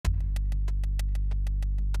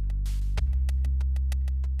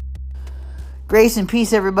Grace and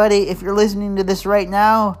peace, everybody. If you're listening to this right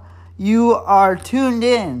now, you are tuned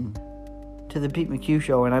in to the Pete McHugh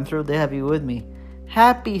Show, and I'm thrilled to have you with me.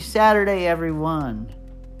 Happy Saturday, everyone.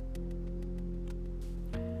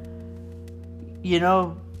 You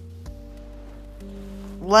know,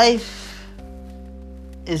 life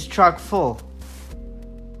is chock full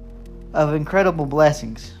of incredible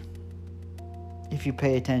blessings if you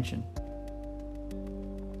pay attention.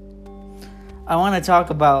 I want to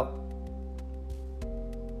talk about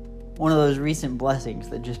one of those recent blessings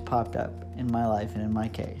that just popped up in my life and in my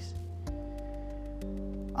case.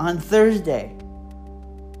 On Thursday,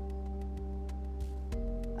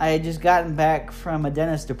 I had just gotten back from a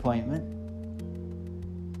dentist appointment,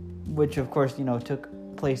 which of course,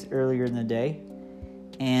 took place earlier in the day.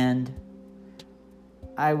 And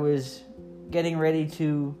I was getting ready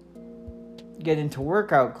to get into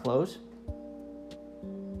workout clothes,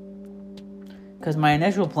 because my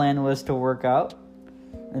initial plan was to work out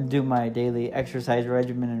and do my daily exercise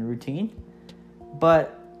regimen and routine.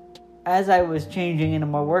 But as I was changing into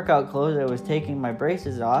my workout clothes, I was taking my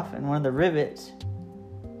braces off, and one of the rivets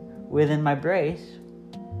within my brace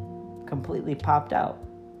completely popped out.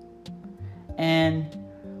 And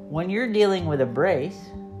when you're dealing with a brace,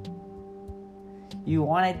 you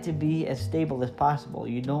want it to be as stable as possible.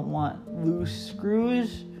 You don't want loose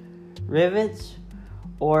screws, rivets,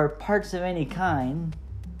 or parts of any kind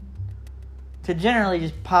to generally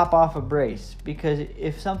just pop off a brace. Because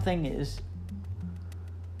if something is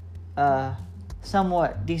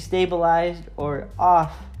somewhat destabilized or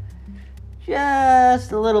off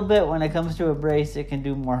just a little bit when it comes to a brace, it can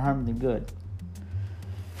do more harm than good.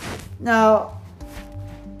 Now,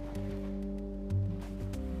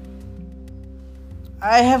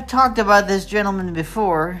 I have talked about this gentleman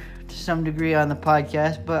before to some degree on the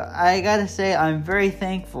podcast, but I gotta say I'm very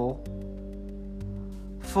thankful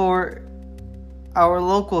for our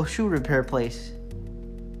local shoe repair place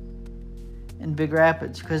in Big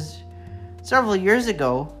Rapids, because several years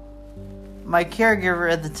ago, my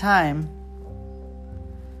caregiver at the time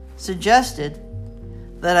suggested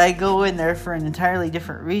that I go in there for an entirely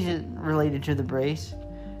different reason related to the brace,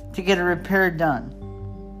 to get a repair done.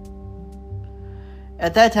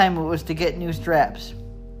 At that time, it was to get new straps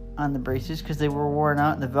on the braces because they were worn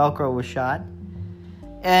out and the Velcro was shot.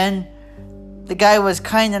 And the guy was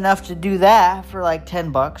kind enough to do that for like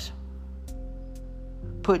 $10.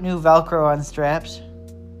 Put new Velcro on straps.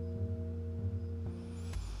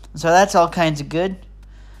 So that's all kinds of good.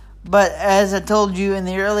 But as I told you in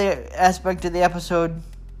the earlier aspect of the episode,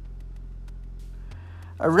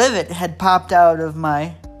 a rivet had popped out of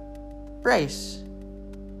my brace.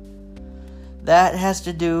 That has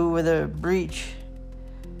to do with a breach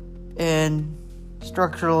in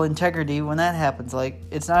structural integrity when that happens. Like,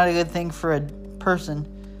 it's not a good thing for a person,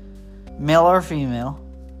 male or female,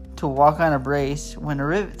 to walk on a brace when a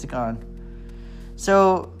rivet's gone.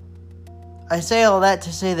 So, I say all that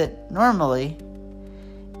to say that normally,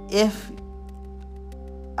 if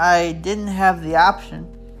I didn't have the option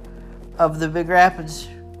of the Big Rapids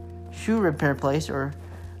shoe repair place, or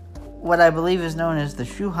what I believe is known as the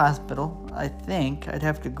shoe hospital, I think. I'd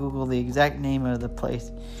have to Google the exact name of the place.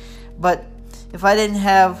 But if I didn't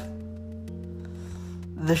have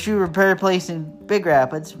the shoe repair place in Big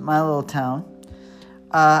Rapids, my little town,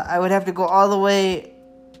 I would have to go all the way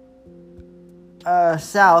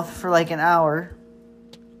south for like an hour.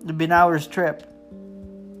 It'd be an hour's trip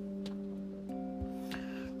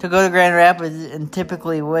to go to Grand Rapids, and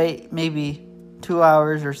typically wait maybe 2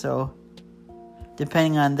 hours or so,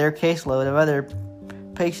 depending on their caseload of other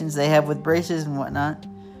patients they have with braces and whatnot,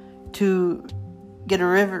 to get a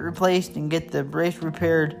rivet replaced and get the brace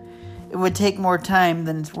repaired. It would take more time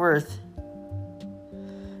than it's worth.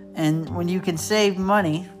 And when you can save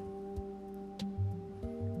money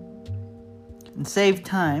and save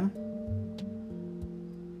time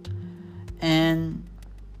and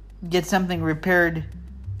get something repaired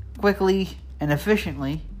quickly and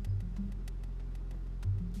efficiently,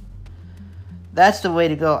 that's the way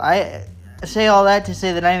to go. I say all that to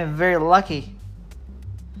say that I am very lucky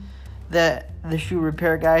that the shoe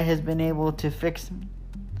repair guy has been able to fix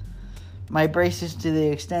my braces to the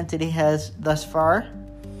extent that he has thus far,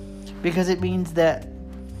 because it means that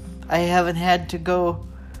I haven't had to go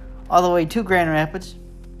all the way to Grand Rapids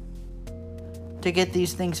to get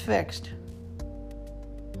these things fixed.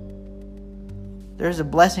 There's a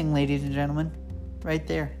blessing, ladies and gentlemen, right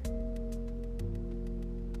there.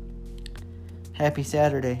 Happy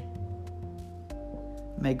Saturday.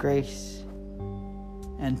 May grace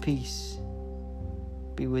and peace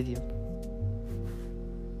be with you.